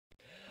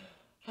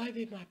Hi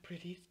there, my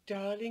pretties,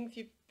 darlings.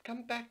 You've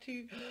come back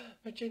to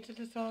my Gentle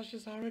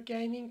Massages Horror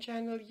Gaming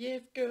channel.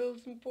 Yes,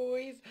 girls and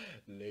boys,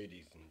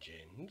 ladies and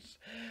gents.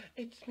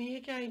 It's me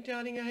again,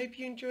 darling. I hope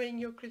you're enjoying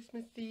your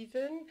Christmas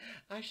season.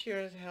 I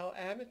sure as hell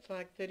am. It's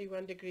like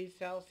 31 degrees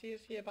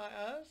Celsius here by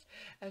us,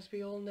 as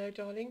we all know,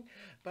 darling.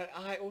 But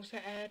I also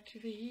add to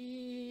the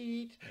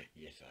heat.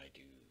 Yes, I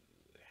do.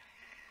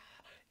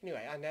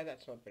 Anyway, I know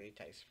that's not very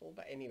tasteful,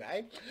 but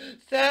anyway.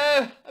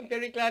 So, I'm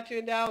very glad to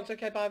announce,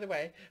 okay, by the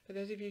way, for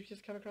those of you who've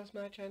just come across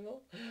my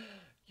channel,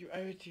 you owe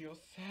it to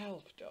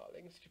yourself,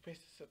 darlings, to press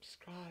the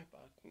subscribe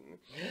button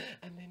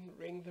and then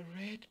ring the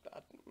red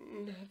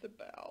button, the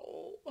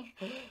bell,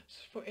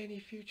 for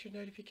any future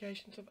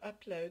notifications of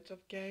uploads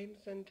of games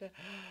and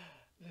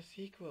the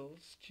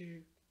sequels to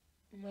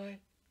my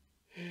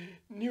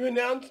new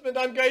announcement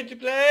I'm going to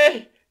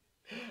play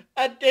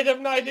at Dead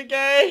of Night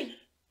again.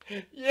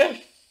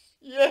 Yes.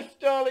 Yes,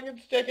 darling,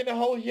 it's taken a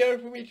whole year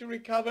for me to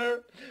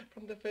recover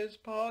from the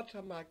first part.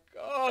 Oh, my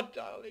God,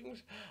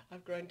 darlings.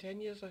 I've grown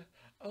 10 years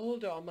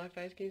older on my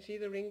face. Can you see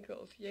the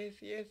wrinkles? Yes,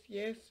 yes,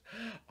 yes.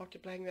 After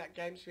playing that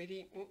game,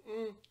 sweetie.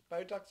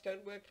 Botox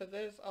don't work for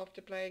this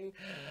after playing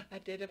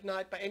at Dead of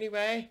Night. But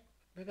anyway,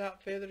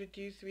 without further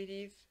ado,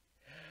 sweeties,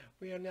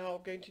 we are now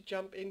going to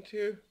jump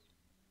into...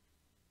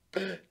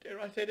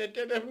 Dare I say the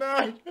Dead of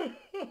Night?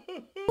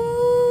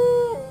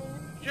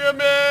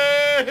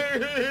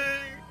 Jimmy!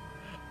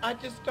 I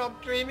just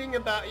stopped dreaming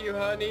about you,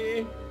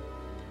 honey.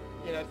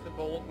 You know, it's the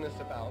boldness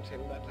about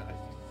him that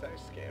is so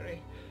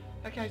scary.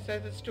 Okay, so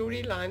the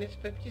storyline is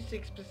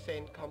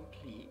 56%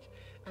 complete,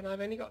 and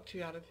I've only got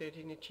 2 out of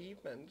 13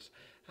 achievements.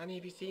 Honey,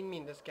 have you seen me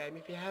in this game?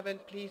 If you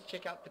haven't, please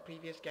check out the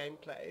previous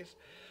gameplays.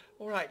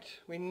 Alright,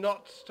 we're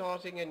not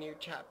starting a new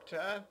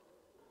chapter.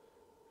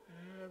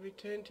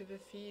 Return to the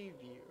sea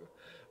view.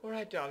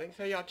 Alright, darling,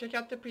 so yeah, check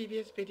out the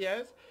previous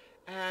videos.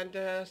 And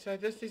so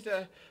this is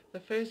the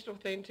first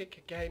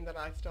authentic game that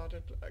I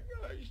started playing.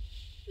 Oh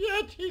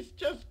shit, he's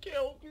just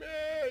killed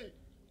me!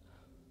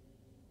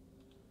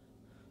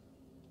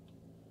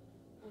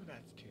 Oh,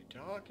 that's too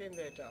dark in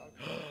there, dark.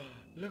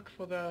 Look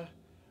for the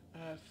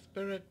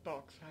spirit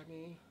box,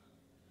 honey.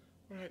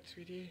 Alright,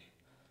 sweetie.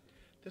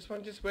 This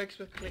one just works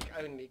with click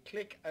only.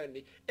 Click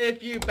only.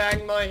 If you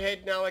bang my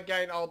head now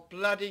again, I'll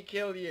bloody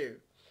kill you.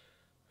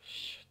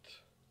 Shit.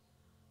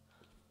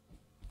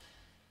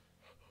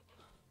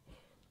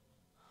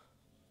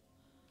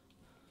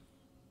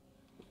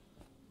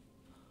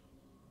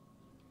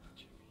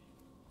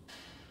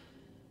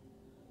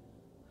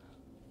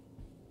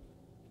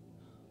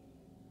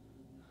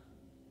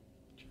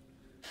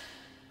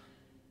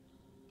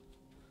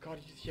 God,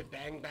 you just hear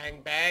bang,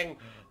 bang, bang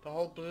the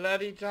whole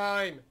bloody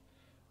time.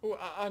 Oh,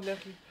 I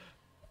never...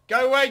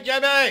 Go away,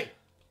 Jimmy!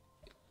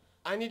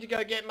 I need to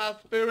go get my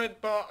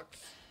spirit box.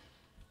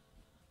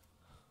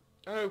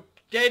 Oh,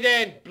 dead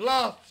end,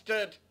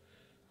 blasted!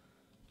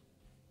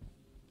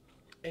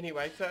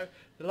 Anyway, so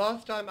the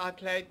last time I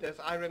played this,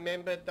 I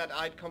remembered that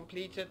I'd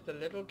completed the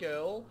little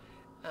girl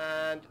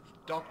and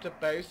Dr.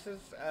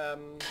 Bose's,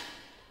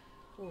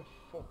 oh,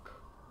 fuck.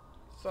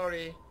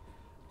 Sorry.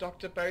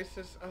 Dr.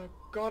 Bose's... Oh,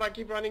 God, I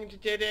keep running into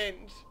dead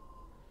ends.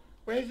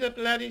 Where's the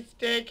bloody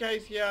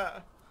staircase here?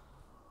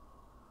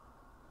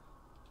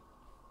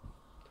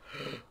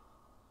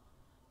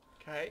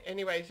 Okay,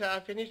 anyway, so I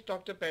finished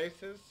Dr.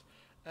 Bose's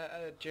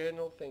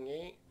journal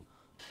thingy.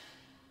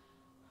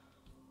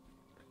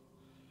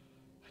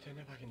 I don't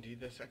know if I can do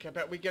this. Okay,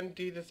 but we're going to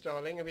do this,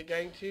 darling. Are we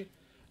going to...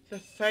 the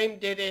same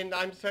dead end.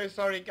 I'm so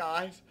sorry,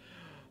 guys.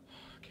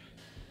 Okay.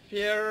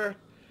 Fear...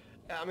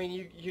 I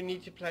mean, you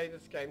need to play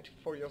this game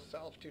for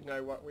yourself to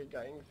know what we're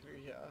going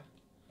through here.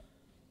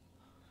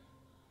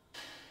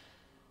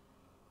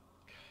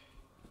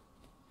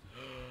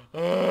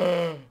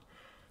 Okay.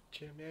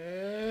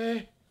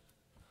 Jimmy!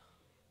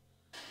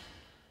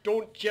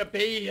 Don't you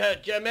be here,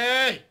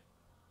 Jimmy!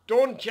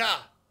 Don't ya!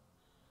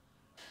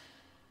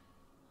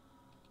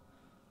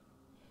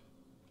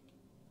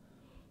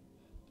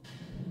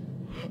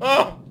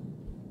 Oh!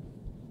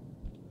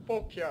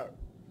 Fuck you.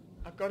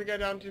 I've got to go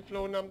down to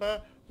floor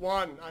number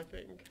 1, I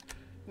think.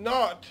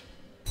 Not!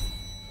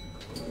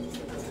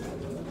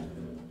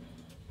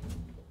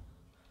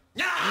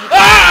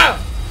 Ah!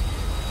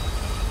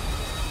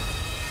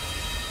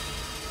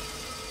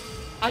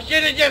 I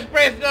should have just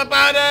pressed the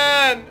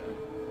button!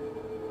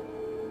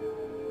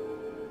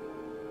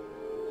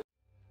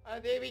 Oh,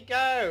 there we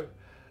go.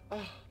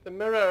 Oh, the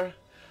mirror.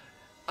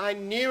 I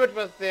knew it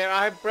was there.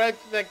 I broke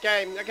the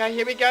game. Okay,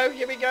 here we go.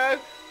 Here we go.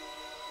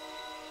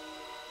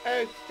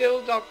 Oh, it's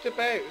still Dr.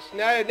 Bose.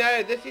 No,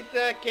 no, this is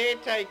the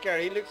caretaker.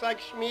 He looks like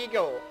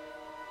Schmeagol.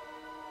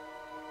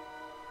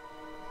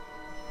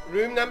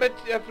 Room number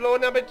floor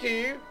number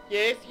 2.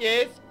 Yes,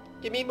 yes.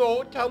 Give me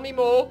more. Tell me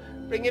more.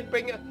 Bring it,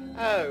 bring it.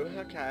 Oh,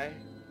 okay.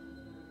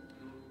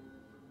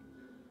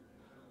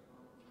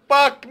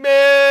 Fuck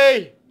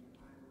me!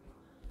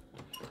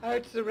 Oh,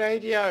 it's the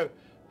radio.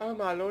 Oh,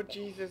 my Lord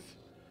Jesus.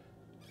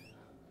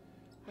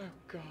 Oh,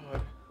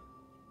 God.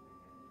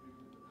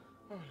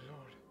 Oh,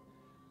 Lord.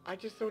 I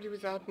just thought he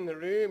was out in the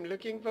room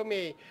looking for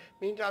me.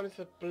 Meantime, it's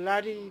a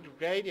bloody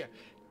radio.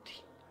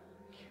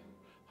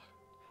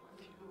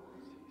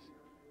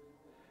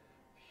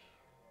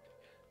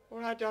 All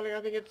right, darling,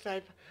 I think it's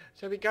safe.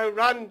 So we go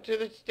run to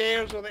the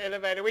stairs or the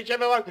elevator,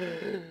 whichever one.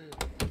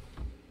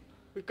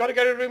 We've got to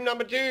go to room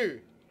number 2.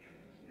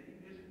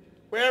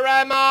 Where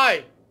am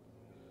I?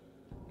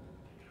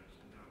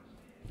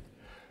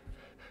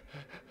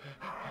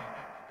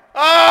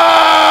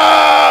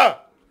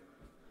 Ah!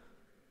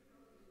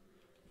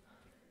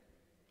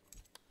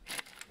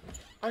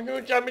 I'm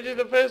going to jump into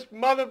the first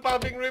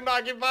mother-puffing room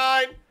I can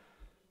find.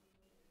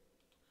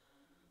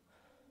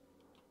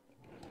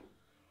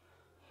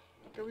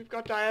 So we've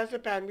got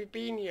diazepam. We've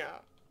been here.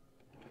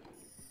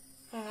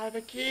 Oh, I have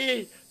a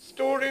key.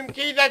 Storeroom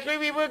key. That's where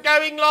we were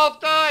going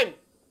last time.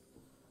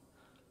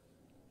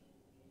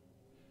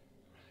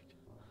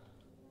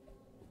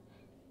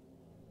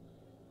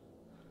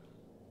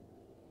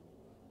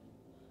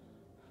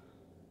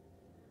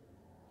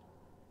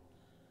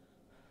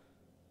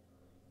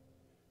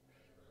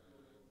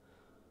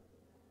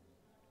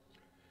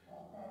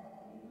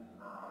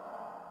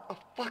 Oh,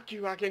 fuck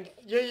you. I can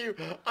hear you.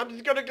 I'm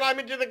just going to climb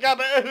into the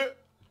cupboard.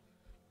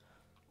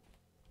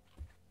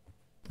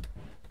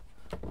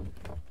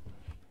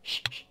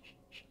 Shh, shh,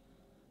 shh.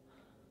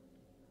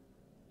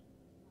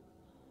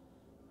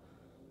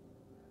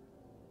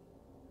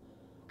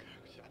 Okay,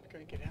 I'm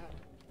going to get out.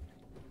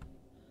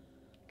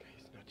 Okay,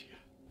 it's not here.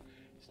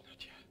 It's not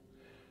here.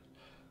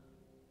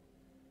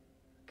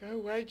 Go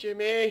away,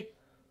 Jimmy.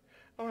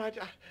 All right,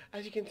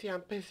 as you can see,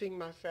 I'm pissing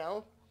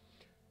myself. 1,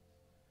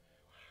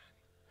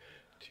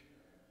 2, 3.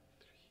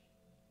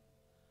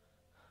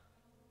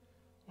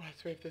 Well, I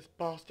swear if this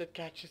bastard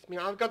catches me,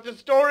 I've got the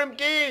storeroom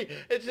key.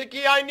 It's the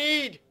key I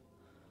need.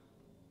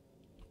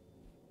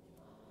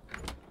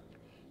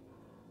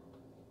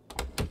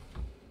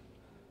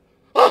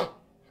 Oh!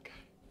 Okay,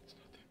 it's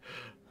not there.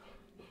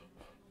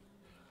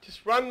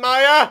 Just run,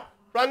 Maya.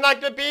 Run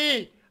like the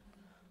bee.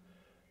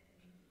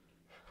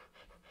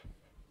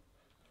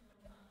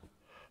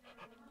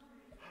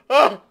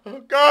 Oh,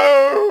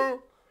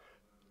 go!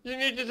 You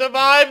need to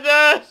survive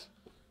this!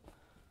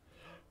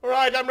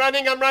 Alright, I'm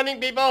running,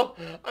 people!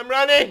 I'm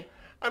running,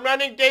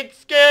 dead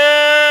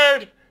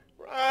scared!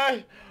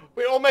 Right,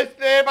 we're almost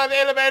there by the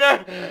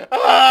elevator!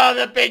 Ah,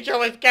 the bitch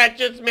always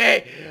catches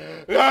me!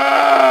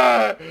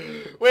 Ah,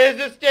 where's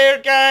the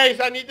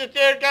staircase? I need the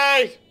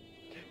staircase!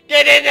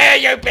 Get in there,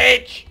 you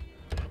bitch!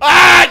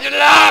 Ah, it's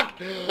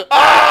locked!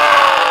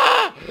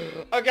 Ah!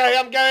 Okay,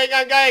 I'm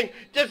going.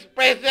 Just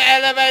press the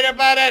elevator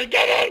button.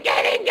 Get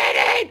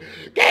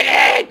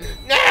in!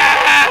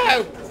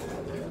 No!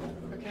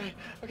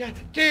 Okay.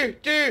 Two.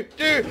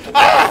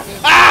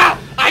 Ah!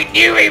 I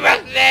knew he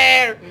was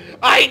there!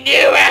 I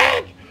knew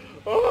it!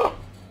 Oh,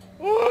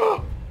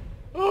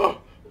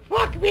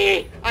 fuck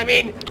me! I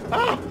mean,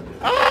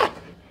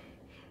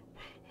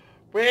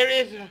 Where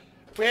is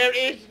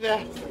the...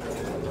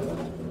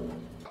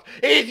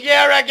 He's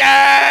here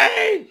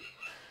again!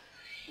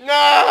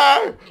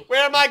 No!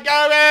 Where am I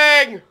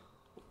going?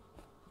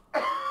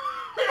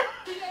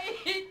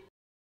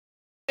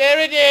 There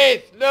it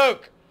is!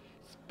 Look!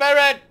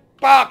 Spirit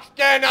box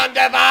turn on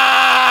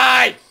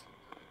device!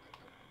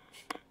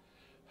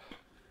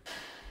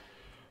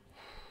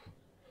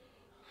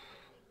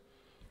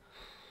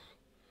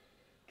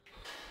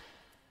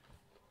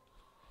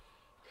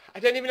 I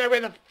don't even know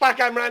where the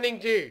fuck I'm running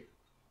to.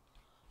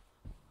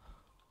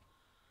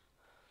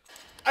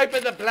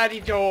 Open the bloody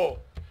door.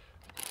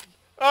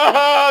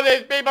 Oh,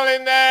 there's people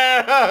in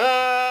there.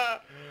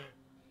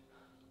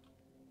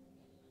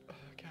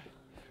 Okay.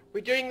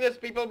 We're doing this,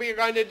 people. We're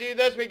going to do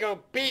this. We're going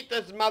to beat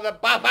this mother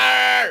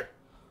buffer.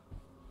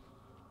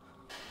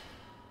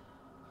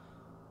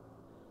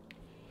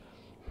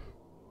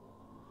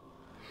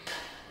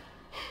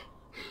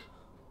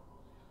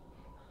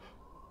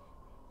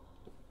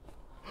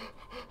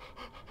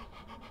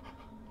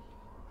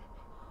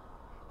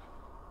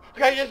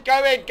 Okay, just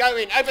go in.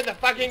 Open the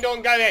fucking door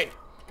and go in.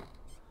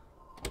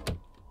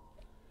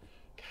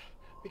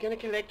 We're going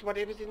to collect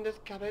whatever's in this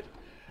cupboard.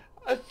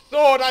 A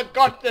sword! I've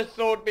got this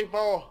sword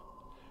before.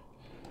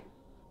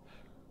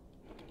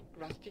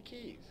 Rusty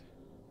keys.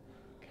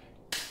 Okay.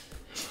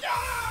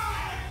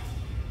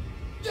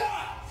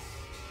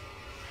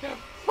 The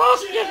fuck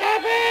just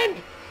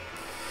happened?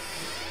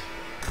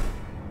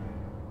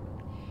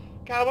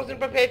 Okay, I wasn't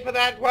prepared for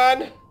that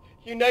one.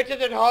 You noted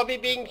that Harvey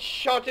being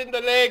shot in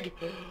the leg.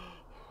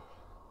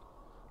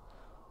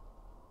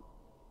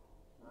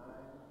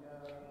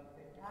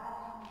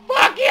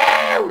 Fuck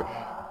you!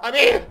 I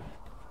mean...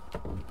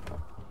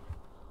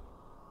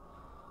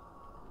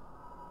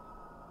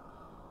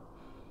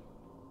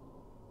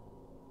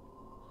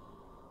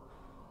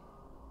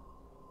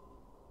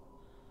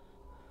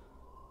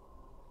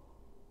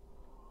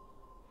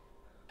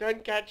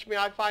 Don't catch me,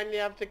 I finally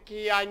have the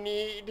key I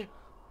need.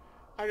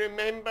 I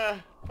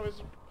remember, I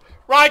was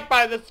right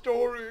by the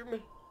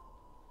storeroom.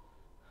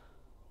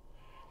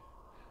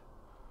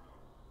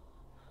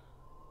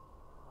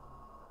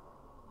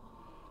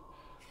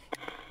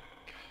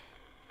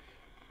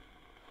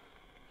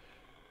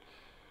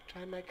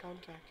 Try and make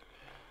contact.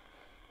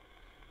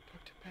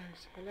 Dr.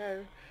 Bose,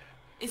 hello?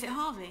 Is it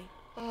Harvey?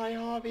 Hi,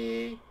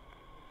 Harvey.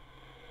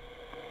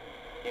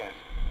 Yes.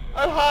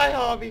 Oh, hi,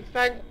 Harvey.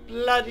 Thank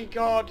bloody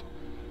God.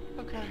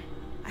 Okay.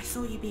 I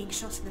saw you being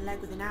shot in the leg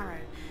with an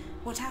arrow.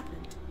 What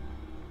happened?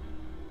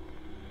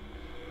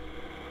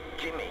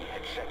 Jimmy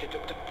had set it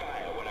up to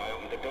fire when I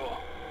opened the door.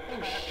 I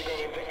had to go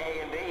into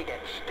A&E,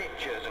 get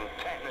stitches and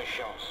tetanus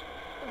shots.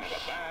 When I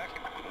got back,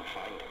 I couldn't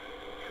find him.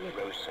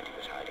 Yeah. Rose said he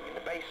was hiding in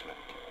the basement.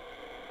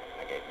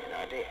 That gave me an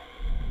idea.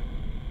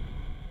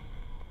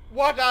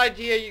 What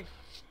idea, you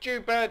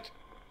stupid?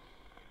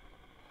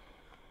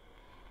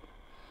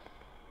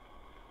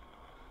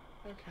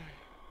 Okay.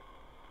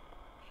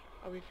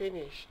 Are we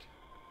finished?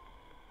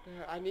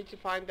 I need to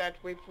find that.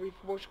 We've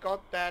most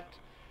got that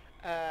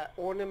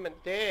ornament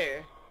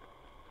there.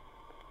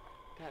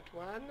 That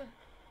one.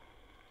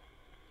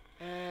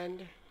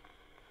 And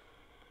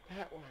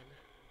that one.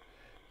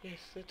 Yes,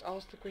 let's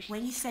ask the question.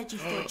 When you said you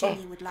thought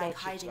Jimmy would like Gotcha,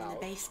 hiding in the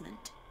Val.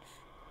 basement,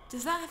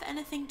 does that have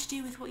anything to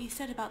do with what you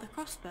said about the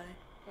crossbow?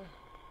 I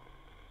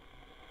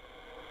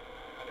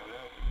don't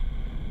know.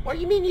 What do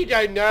you mean you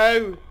don't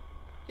know?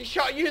 He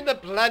shot you in the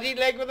bloody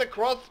leg with a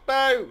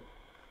crossbow.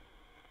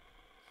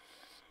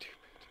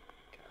 Stupid.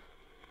 Okay.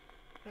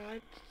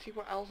 Right, let's see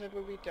what else have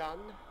we done.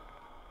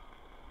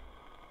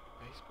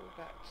 Baseball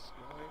bats,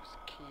 knives,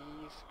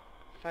 keys,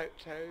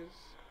 photos,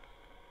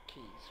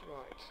 keys.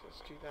 Right,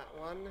 let's do that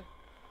one.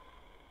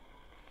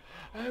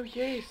 Oh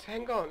yes,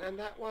 hang on, and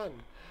that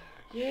one.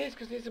 Yes,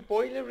 because there's a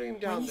boiler room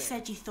down When you there.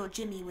 said you thought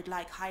Jimmy would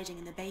like hiding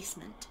in the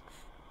basement,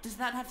 does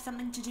that have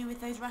something to do with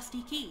those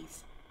rusty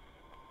keys?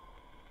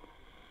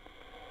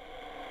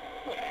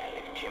 Well,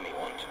 if Jimmy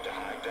wanted to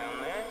hide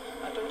down there,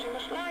 I thought he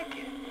must like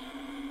it.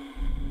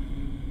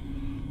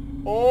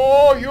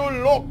 Oh, you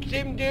locked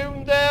him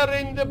down there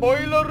in the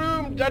boiler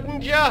room,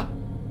 didn't ya?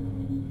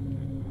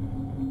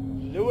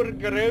 Lower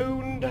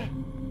ground.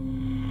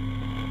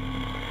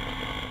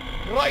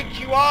 Right,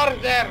 you are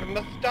there,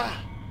 mister.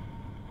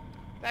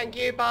 Thank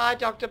you, bye,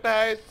 Dr.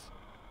 Bose.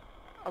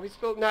 Are we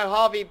still... No,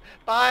 Harvey.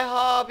 Bye,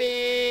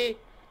 Harvey.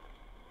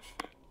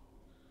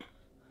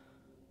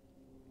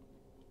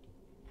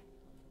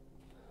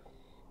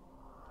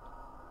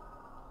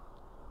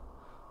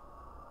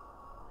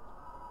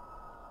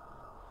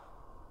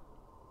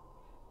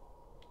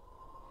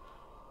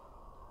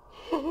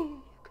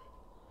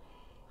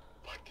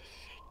 What the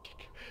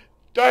heck?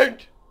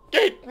 Don't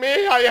get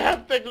me! I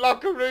have the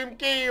locker room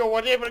key or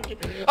whatever.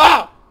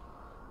 Ah!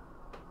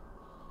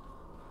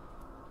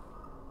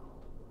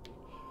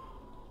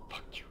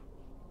 Fuck you.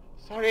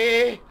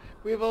 Sorry.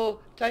 We will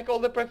take all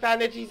the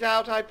profanities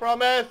out, I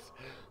promise.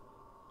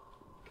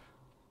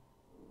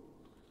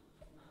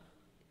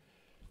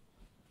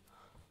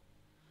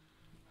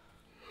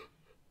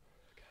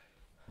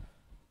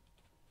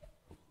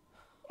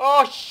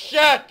 Oh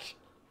shit!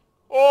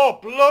 Oh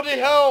bloody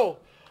hell!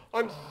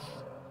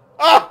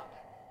 Ah!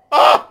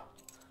 Ah!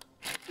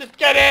 Just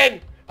get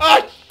in!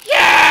 Oh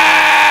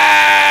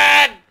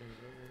shit!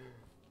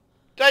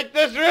 Take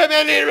this room,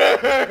 any room!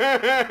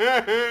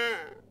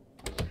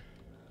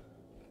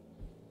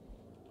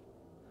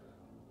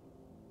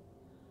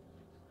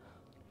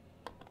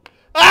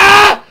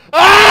 Ah!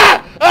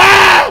 Ah!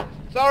 Ah!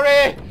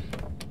 Sorry!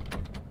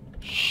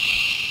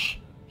 Shh!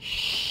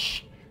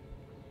 Shh!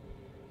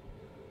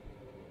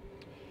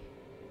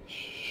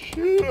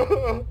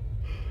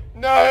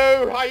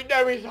 No, I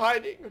know he's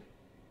hiding.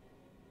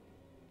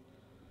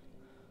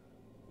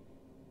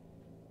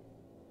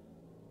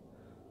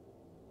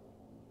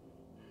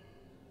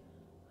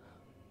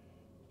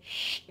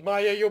 Shh,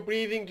 Maya, you're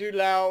breathing too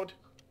loud.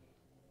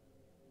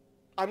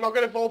 I'm not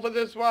going to fall for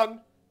this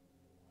one.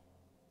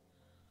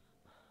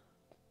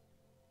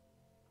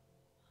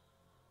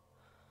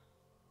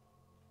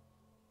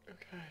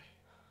 Okay.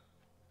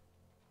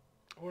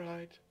 All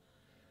right.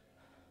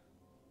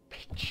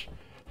 Bitch.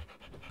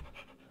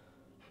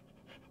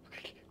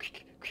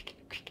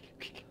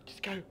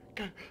 Just go.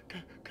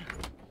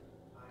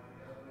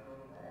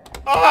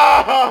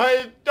 Ah,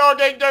 he's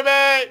talking to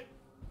me.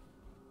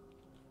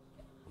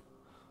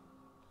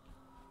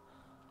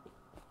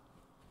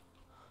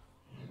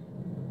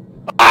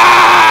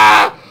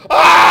 Ah!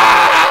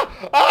 Ah!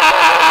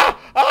 Ah!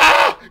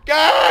 Ah!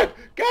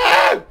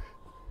 Go!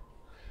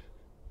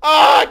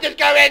 Oh, just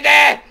go in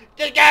there!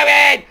 Just go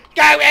in!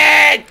 Go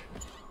in!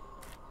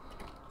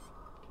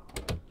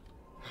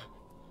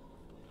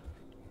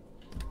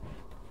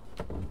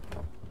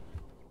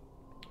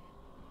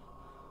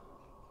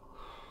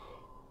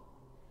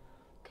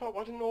 God,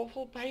 what an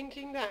awful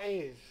painting that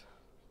is.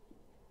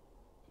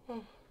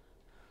 Oh.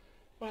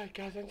 Right,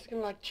 guys, I'm just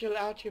gonna like chill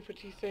out here for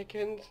 2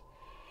 seconds.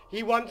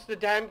 He wants the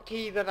damn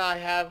key that I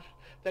have,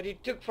 that he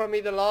took from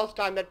me the last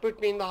time, that put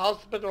me in the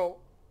hospital.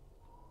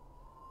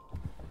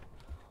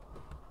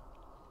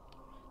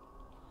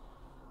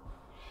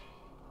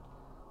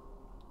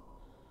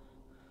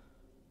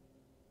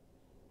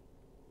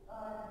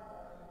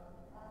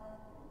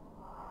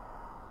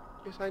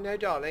 Yes, I know,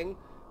 darling,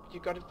 but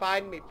you've got to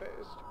find me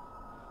first.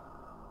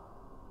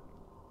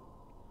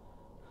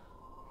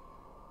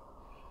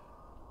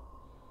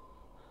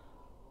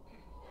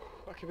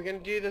 Okay, we're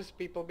gonna do this,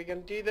 people. We're gonna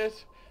do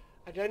this.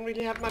 I don't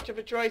really have much of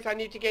a choice. I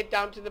need to get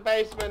down to the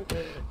basement.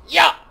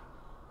 Yeah!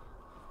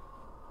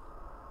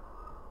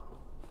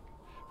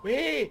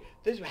 Wait,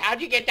 how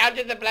do you get down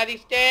to the bloody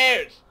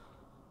stairs?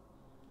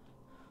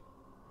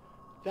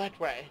 That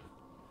way.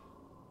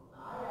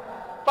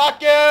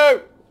 Fuck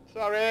you!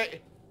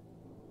 Sorry.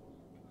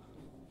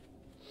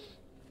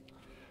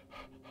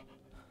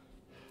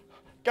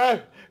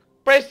 Go!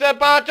 Press the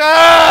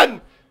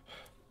button!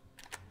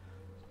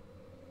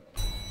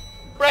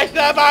 Press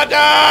the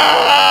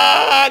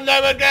button!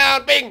 Lower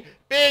ground! Bing!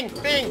 Bing!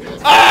 Bing!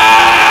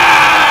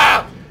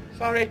 Ah!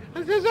 Sorry.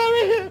 I'm so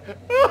sorry.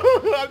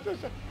 I'm so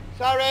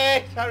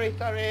sorry.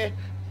 Sorry.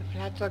 The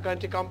flats are going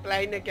to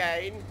complain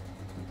again.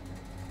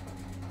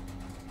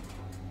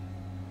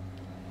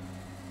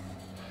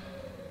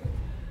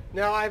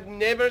 Now, I've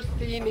never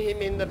seen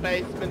him in the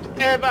basement,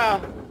 ever!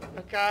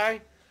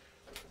 Okay?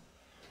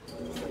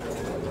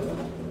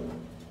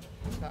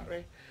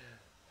 Sorry.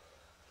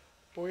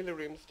 Boiler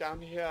room's down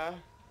here.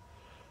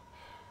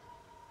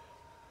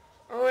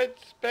 Oh,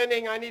 it's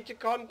spinning. I need to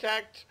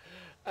contact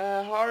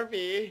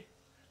Harvey.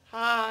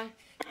 Hi.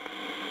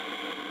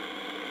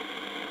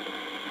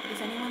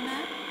 Is anyone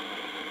there?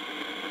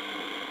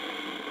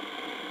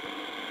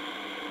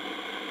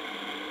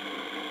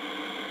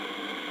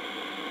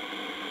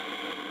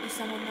 Is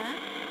someone there?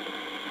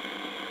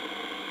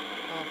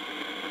 Oh,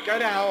 go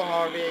to hell,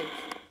 Harvey.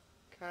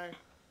 Okay.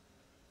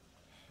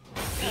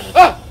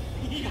 Ah!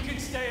 You can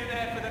stay in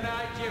there for the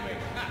night, Jimmy.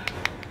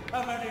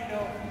 I've had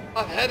enough.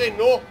 I've had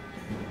enough.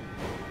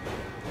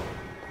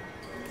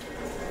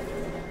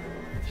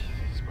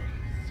 Jesus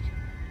Christ.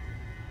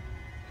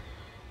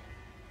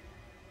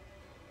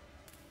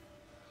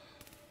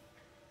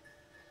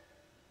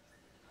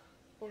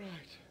 All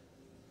right.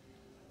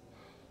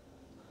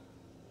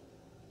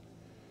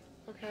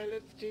 Okay,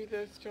 let's do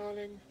this,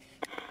 darling.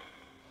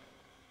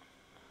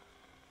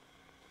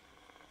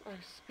 Oh,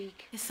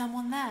 speak. Is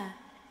someone there?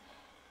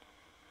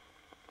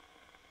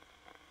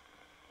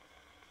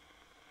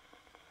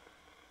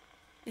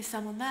 Is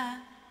someone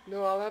there?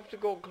 No, I'll have to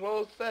go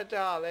closer,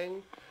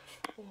 darling.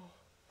 Oh,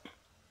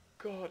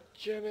 God,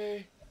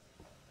 Jimmy.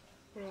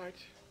 Right.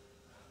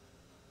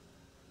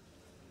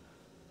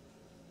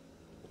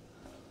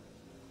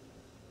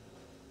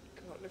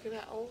 God, look at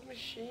that old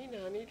machine,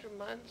 honey. It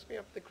reminds me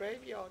of the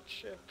graveyard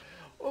shift.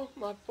 Oh,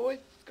 my voice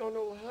has gone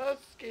all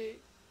husky.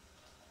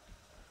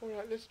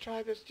 Alright, let's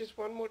try this just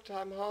one more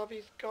time.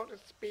 Harvey's got to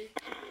speak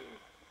to me.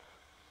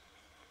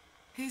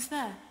 Who's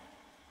there?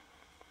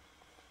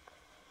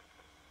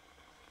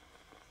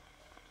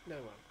 No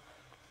one.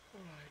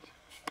 Alright.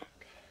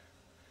 Okay.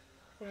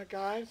 Alright,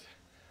 guys.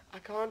 I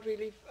can't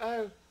really...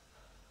 Oh.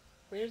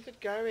 Where's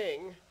it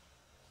going?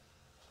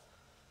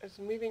 It's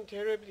moving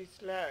terribly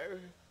slow.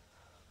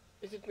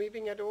 Is it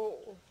moving at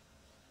all?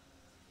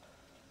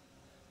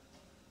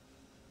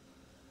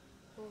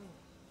 Oh.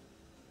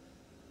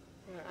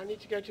 Alright, I need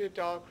to go to a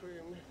dark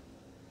room.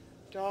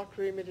 Dark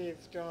room it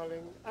is,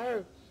 darling.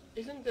 Oh,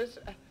 isn't this...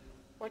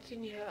 what's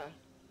in here?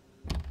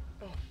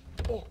 Oh,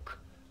 fuck.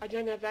 I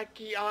don't have that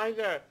key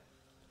either.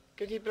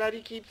 Because he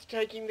bloody keeps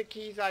taking the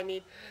keys I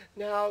need.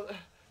 Now,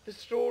 the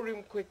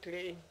storeroom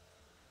quickly.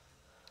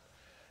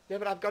 No,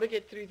 but I've got to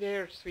get through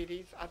there,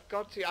 sweeties. I've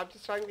got to. I'm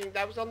just trying to think.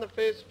 That was on the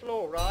first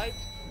floor, right?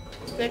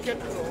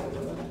 Second floor.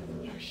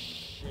 Oh,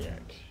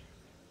 shit.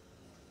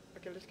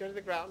 Okay, let's go to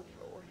the ground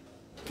floor.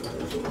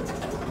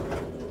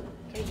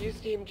 So you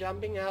see him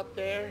jumping out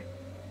there.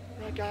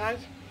 Right,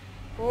 guys?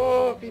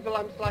 Oh, people,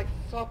 I'm like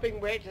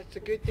sopping wet. It's a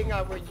good thing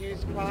I will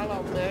use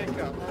Krylon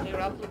makeup, or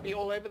else it'll be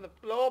all over the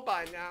floor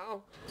by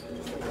now.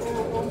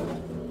 Oh.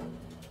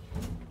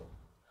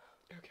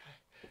 Okay,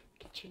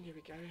 kitchen, here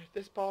we go.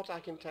 This part I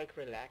can take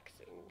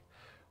relaxing.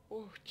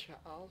 Oh,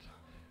 child.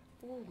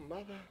 Oh,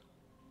 mother.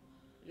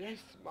 Yes,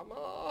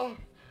 mama.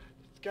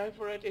 Let's go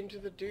for it into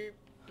the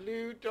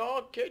blue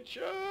dark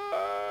kitchen.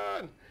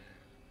 Alright,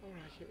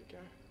 here we go.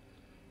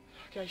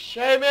 Okay,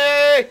 show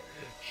me!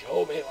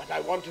 Show me what I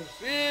want to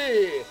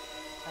see!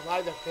 Am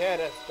I the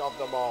fairest of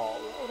them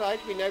all?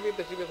 Alright, we know we're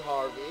busy with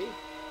Harvey.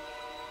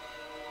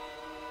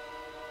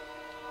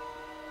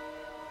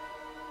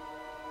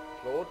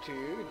 Floor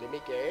 2, let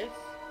me guess.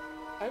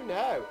 Oh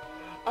no.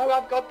 Oh,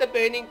 I've got the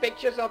burning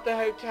pictures of the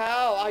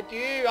hotel. I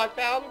do, I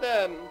found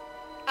them.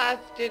 I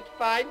did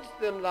find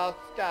them last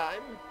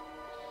time.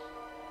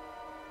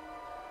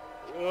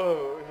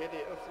 Oh,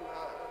 hideous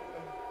man.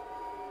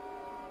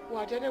 Well,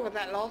 I don't know what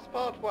that last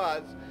part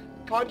was.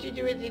 Can't you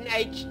do it in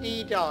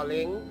HD,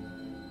 darling?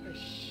 Oh,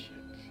 shit.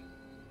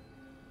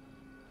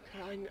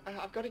 Okay,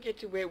 I've got to get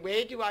to where.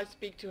 Where do I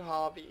speak to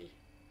Harvey?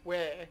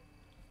 Where?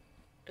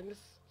 And this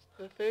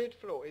the third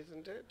floor,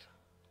 isn't it?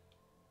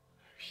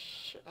 Oh,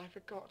 shit, I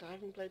forgot. I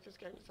haven't played this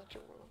game in such a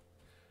while.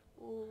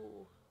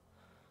 Ooh.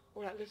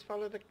 Alright, let's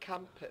follow the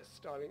compass,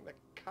 darling. The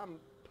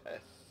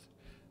compass.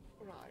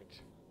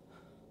 Alright.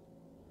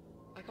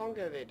 I can't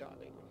go there,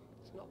 darling.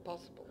 It's not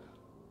possible.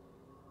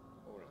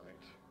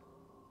 Alright.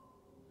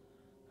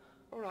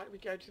 Alright, we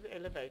go to the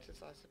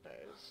elevators, I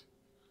suppose.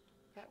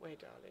 That way,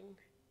 darling.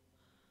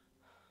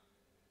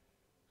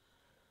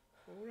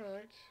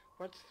 Alright.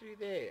 What's through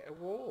there? A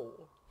wall.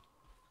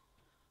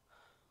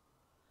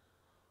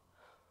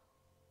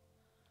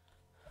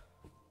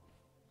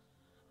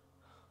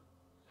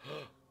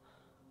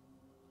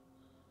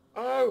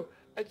 Oh,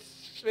 it's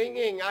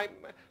swinging.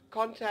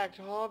 Contact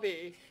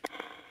Harvey.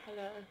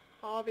 Hello,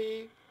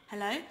 Harvey.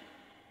 Hello?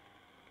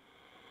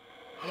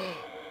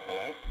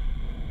 Hello?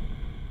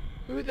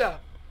 Who the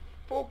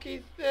fuck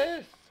is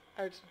this?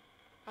 Oh,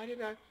 I don't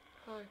know.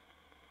 Hi.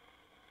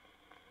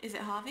 Is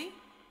it Harvey?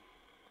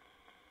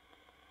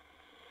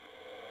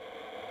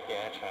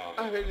 Yeah, it's Harvey.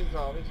 Oh, it is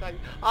Harvey.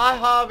 Hi,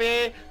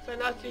 Harvey. So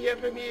nice to hear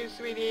from you,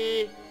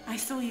 sweetie. I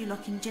saw you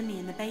locking Jimmy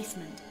in the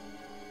basement.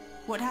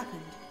 What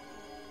happened?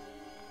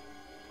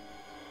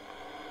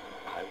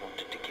 I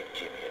wanted to give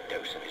Jimmy a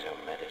dose of his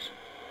own medicine.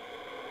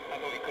 I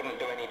thought he couldn't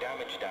do any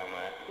damage down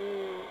there.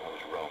 I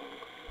was wrong.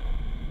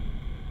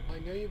 I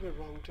know you were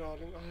wrong,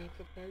 darling. I have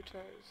the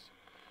photos.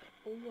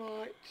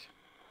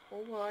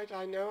 All right.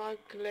 I know I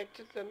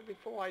collected them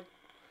before I...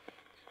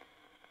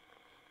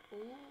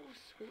 Oh,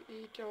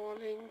 sweetie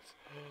darlings.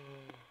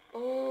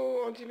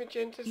 Oh, Auntie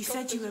Magenta's You got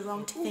said you this. were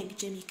wrong to think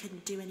Jimmy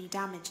couldn't do any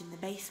damage in the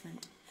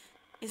basement.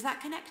 Is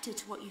that connected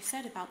to what you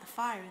said about the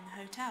fire in the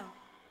hotel?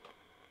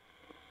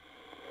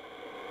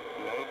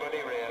 Nobody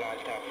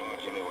realised how far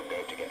Jimmy would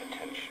go to get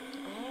attention.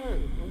 Oh.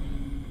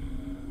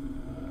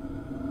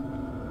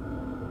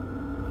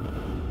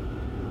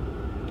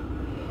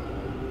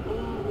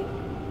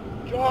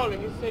 Oh,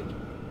 darling, you said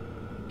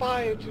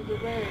fire to the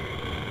rain.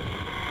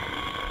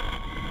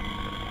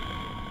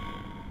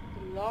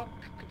 Lock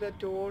the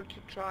door to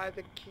try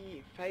the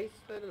key. Face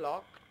the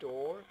locked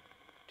door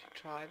to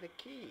try the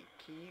key.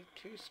 Key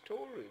to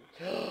storeroom.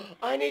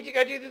 I need to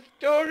go to the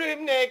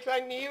storeroom next. I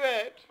knew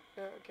it.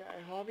 Okay,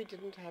 Harvey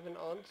didn't have an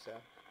answer.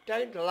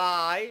 Don't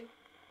lie.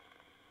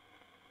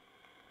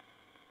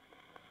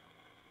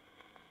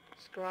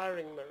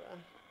 Scrying mirror.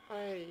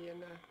 Hey, you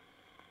know.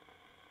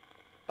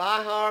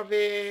 Bye,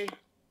 Harvey.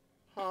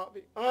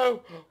 Harvey.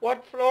 Oh,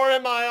 what floor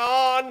am I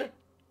on?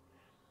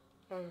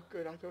 Oh,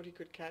 good. I thought he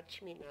could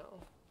catch me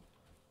now.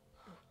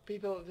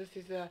 People, this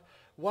is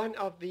one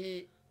of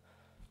the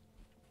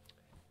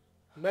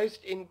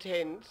most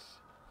intense,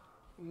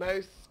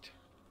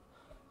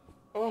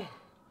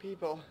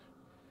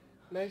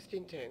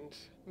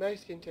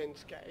 most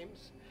intense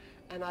games.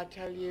 And I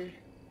tell you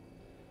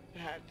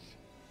that,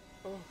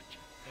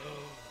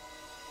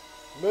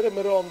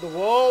 mirror on the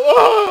wall.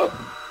 Oh!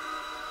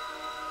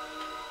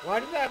 Why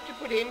did I have to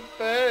put in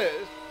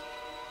first?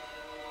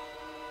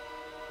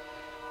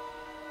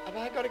 Have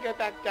I got to go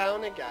back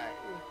down again?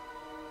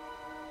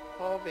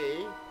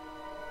 Harvey?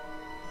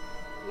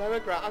 Lower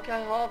ground.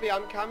 Okay, Harvey,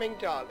 I'm coming,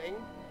 darling.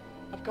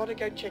 I've got to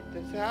go check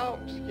this out.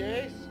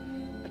 Yes?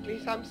 At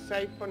least I'm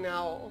safe for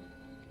now,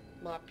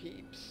 my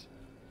peeps.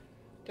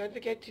 Don't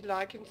forget to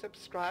like and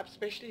subscribe,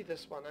 especially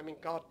this one. I mean,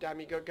 god damn,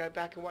 you gotta go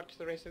back and watch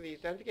the rest of these.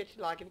 Don't forget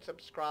to like and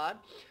subscribe.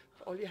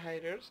 For all you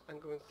haters, I'm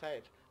going to say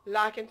it.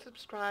 Like and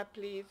subscribe,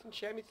 please, and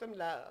show me some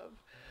love.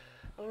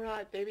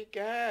 Alright, there we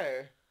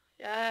go.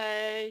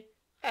 Yay!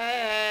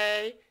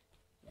 Hey!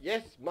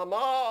 Yes,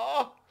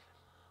 mama!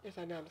 Yes,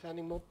 I know, I'm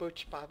sounding more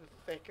butch by the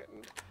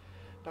second.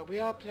 But we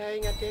are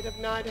playing at dead of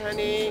night,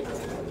 honey.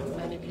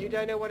 And if you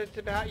don't know what it's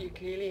about, you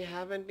clearly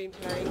haven't been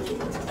playing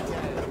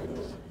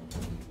games.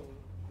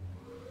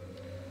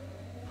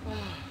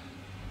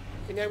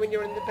 You know when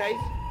you're in the base?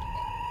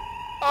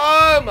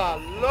 Oh my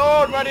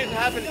lord, what is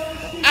happening?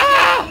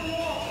 Ah!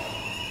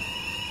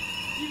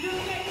 You're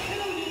gonna get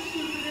killed, you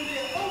stupid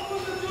idiot!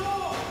 Open the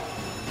door!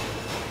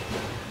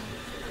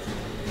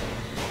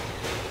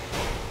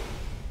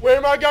 Where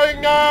am I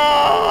going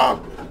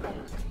now?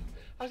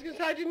 I was going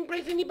to say I didn't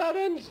press any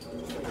buttons.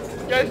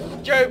 You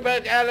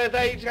stupid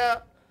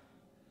elevator.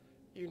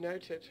 You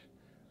noted.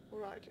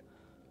 Alright.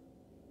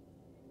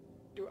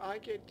 Do I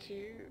get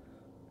to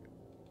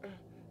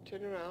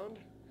turn around?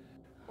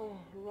 Oh,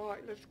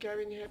 right. Let's go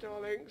in here,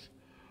 darlings.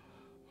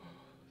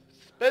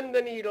 Spin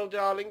the needle,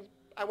 darlings.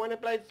 I want to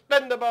play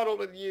spin the bottle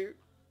with you.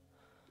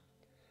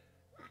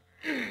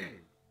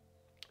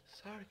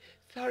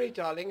 Sorry,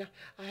 darling.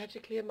 I had to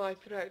clear my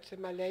throat so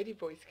my lady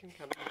voice can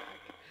come back.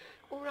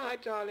 All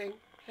right, darling.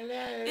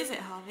 Hello. Is it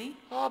Harvey?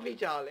 Harvey,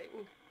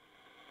 darling.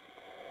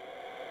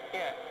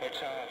 Yeah, it's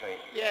Harvey.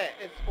 Yeah,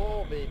 it's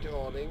Harvey,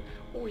 darling.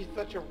 Oh, he's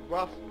such a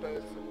rough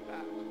person,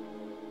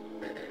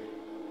 that.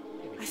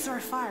 I saw a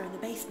fire in the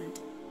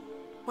basement.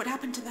 What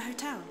happened to the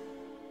hotel?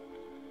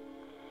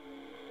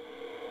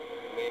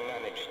 We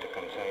managed to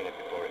contain it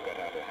before it got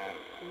out of hand.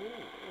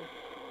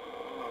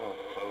 Oh,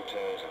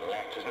 photos and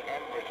letters and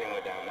everything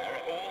were down there.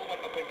 It all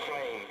went up in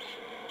flames.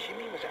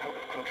 Jimmy was out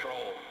of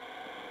control.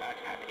 I'd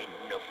had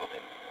enough of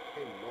him. I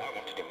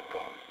wanted him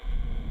gone.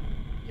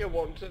 You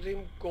wanted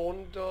him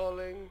gone,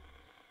 darling.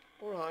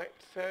 Alright,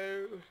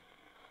 so...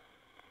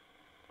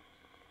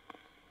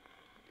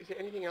 Is there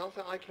anything else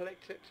that I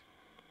collected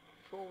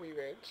before we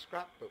went?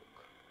 Scrapbook.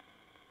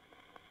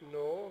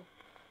 No.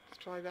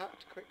 Let's try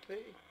that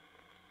quickly.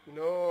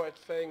 No,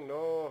 it's saying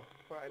no.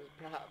 Well,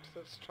 perhaps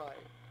let's try.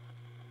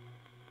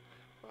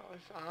 Well,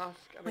 let's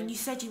ask. When you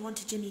said you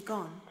wanted Jimmy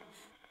gone,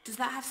 Does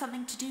that have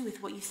something to do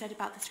with what you said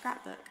about the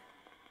scrapbook?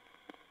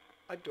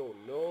 I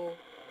don't know.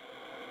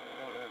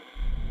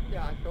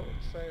 Yeah, I thought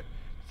so.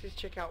 Let's just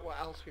check out what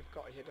else we've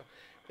got here.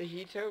 The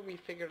heater, we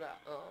figured that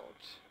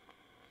out.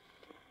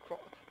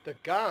 The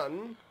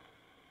gun?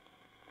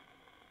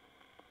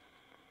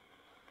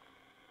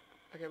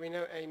 Okay, we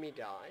know Amy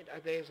died. Oh,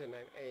 there's her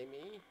name,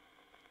 Amy.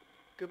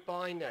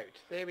 Goodbye note.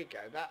 There we go.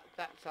 That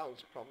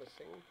sounds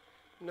promising.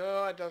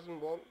 No, I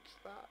doesn't want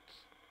that.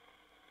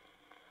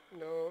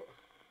 No.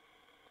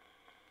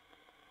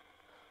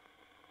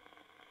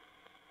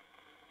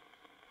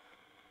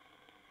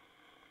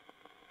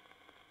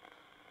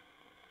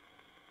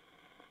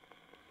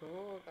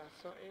 No,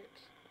 that's not it.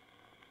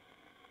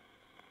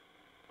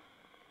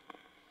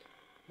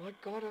 My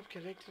God, I've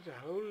collected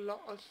a whole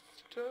lot of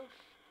stuff.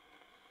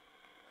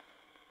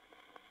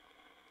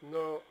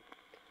 No.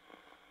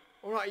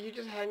 Alright, you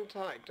just hang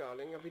tight,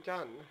 darling. Are we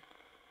done?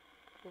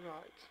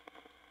 Alright.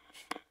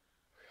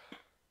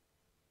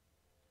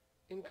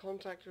 In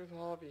contact with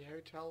Harvey,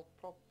 hotel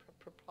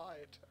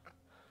proprietor.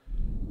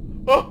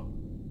 Oh!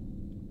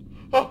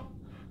 Oh!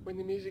 When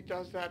the music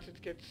does that,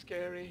 it gets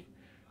scary.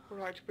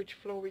 Alright, which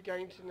floor are we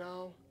going to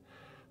now?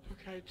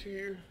 Okay,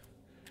 to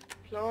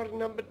floor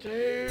number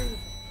 2.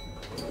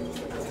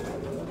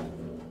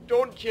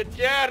 Don't you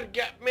dare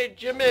get me,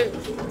 Jimmy!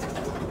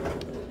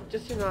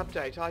 Just an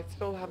update, I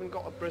still haven't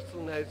got a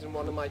bristle nose in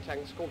one of my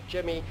tanks called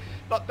Jimmy,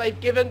 but they've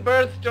given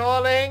birth,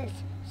 darlings!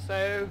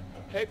 So,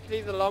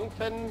 hopefully the long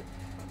fin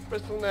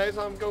bristle nose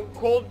I'm going to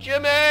call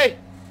Jimmy!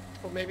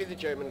 Or maybe the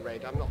German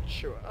raid, I'm not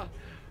sure.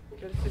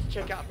 Okay, let's just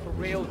check out for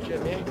real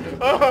Jimmy.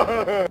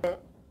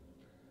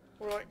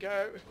 Alright,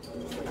 go.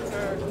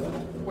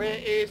 Where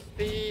is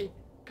the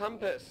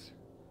compass?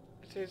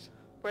 It is...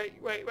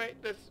 Wait,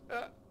 there's...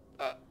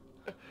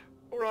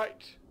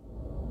 Alright.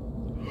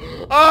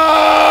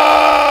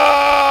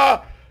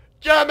 Ah!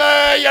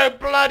 Jimmy, you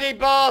bloody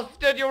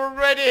bastard! You're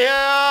already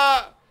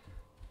here!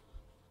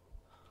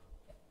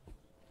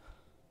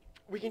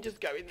 We can just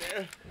go in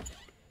there.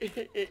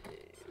 It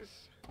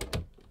is...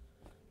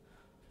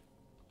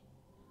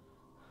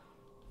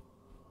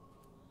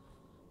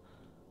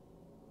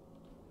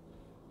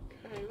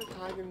 Okay, let's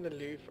hide in the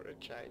loo for a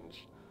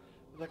change.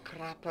 The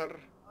crapper.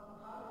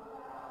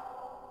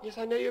 Yes,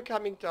 I know you're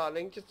coming,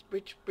 darling. Just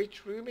which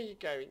room are you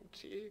going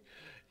to?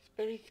 It's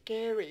very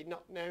scary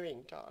not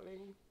knowing,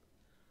 darling.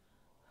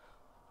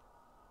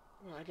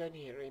 Oh, I don't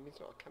hear him. He's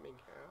not coming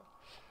here.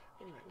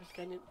 Anyway, let's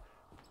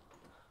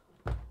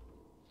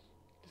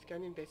go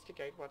and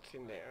investigate what's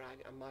in there.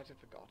 I might have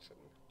forgotten.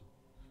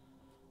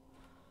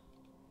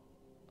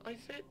 I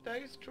said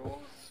those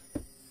drawers.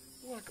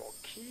 Oh, I got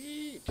a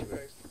key to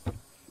those.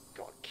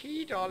 Got a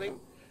key, darling.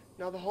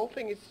 Now the whole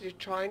thing is to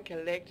try and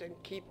collect and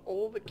keep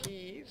all the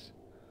keys.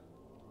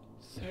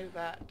 So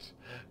that...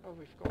 Oh,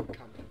 we've got a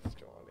compass,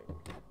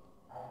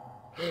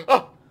 darling.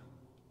 Oh!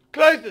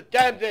 Close the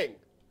damn thing!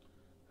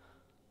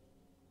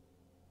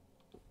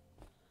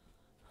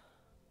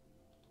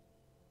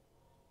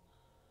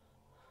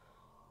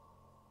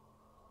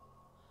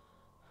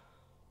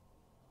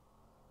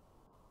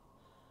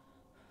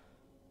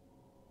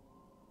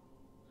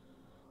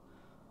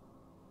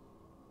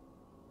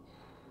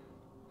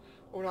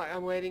 Alright,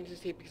 I'm waiting to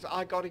see because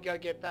I gotta go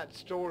get that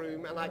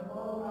storeroom and I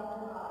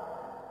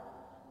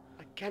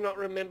cannot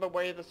remember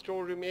where the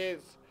storeroom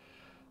is.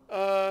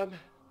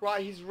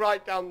 Right, he's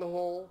right down the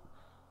hall.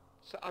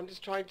 So I'm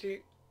just trying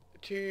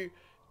to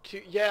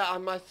yeah,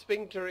 my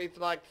sphincter is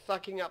like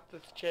sucking up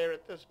this chair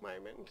at this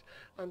moment.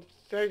 I'm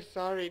so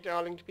sorry,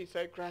 darling, to be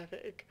so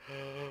graphic.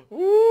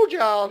 Woo,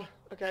 child.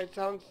 Okay, it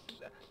sounds...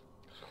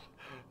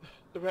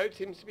 The road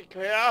seems to be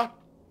clear.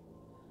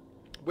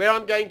 Where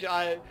I'm going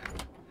to...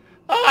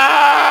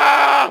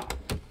 Ah!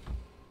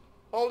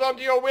 Hold on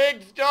to your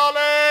wigs,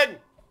 darling!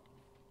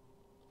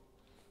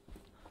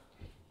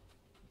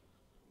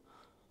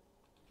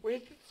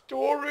 Where's the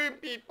storeroom,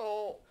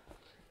 people?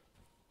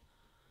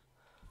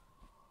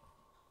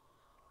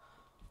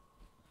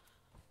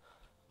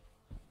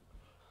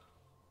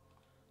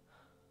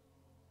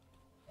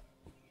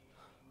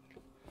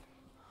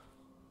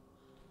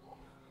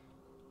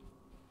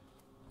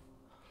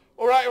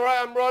 Alright,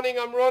 I'm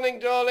running,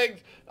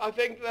 darlings. I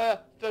think the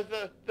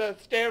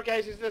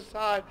staircase is this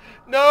side.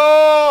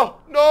 No!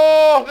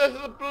 This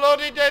is a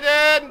bloody dead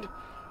end!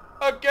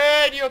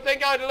 Again, you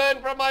think I'd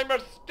learn from my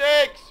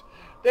mistakes?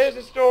 There's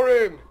the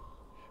storeroom.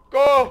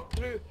 Go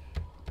through.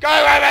 Go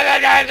over the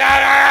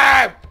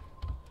storeroom!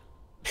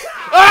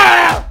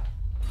 Ah!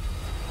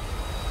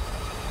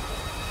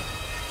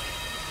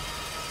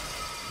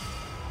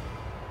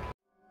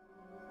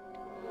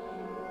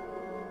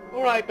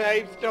 Alright,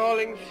 babes,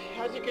 darlings.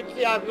 As you can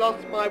see, I've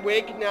lost my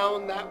wig now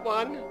on that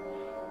one.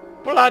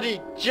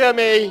 Bloody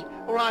Jimmy!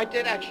 Alright, I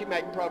did actually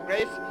make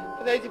progress.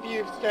 For those of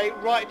you who've stayed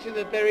right to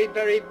the very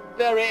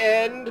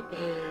end.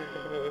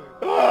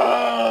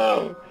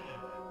 Oh!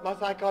 My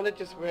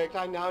psychologist worked.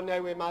 I now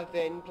know where my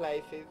zen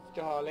place is,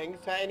 darling.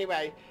 So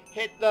anyway,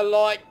 hit the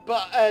like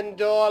button,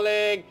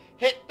 darling.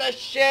 hit the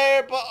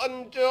share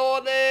button,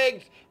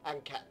 darlings,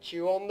 and catch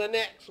you on the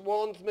next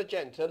ones.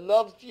 Magenta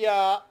loves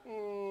ya.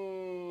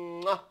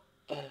 Mwah.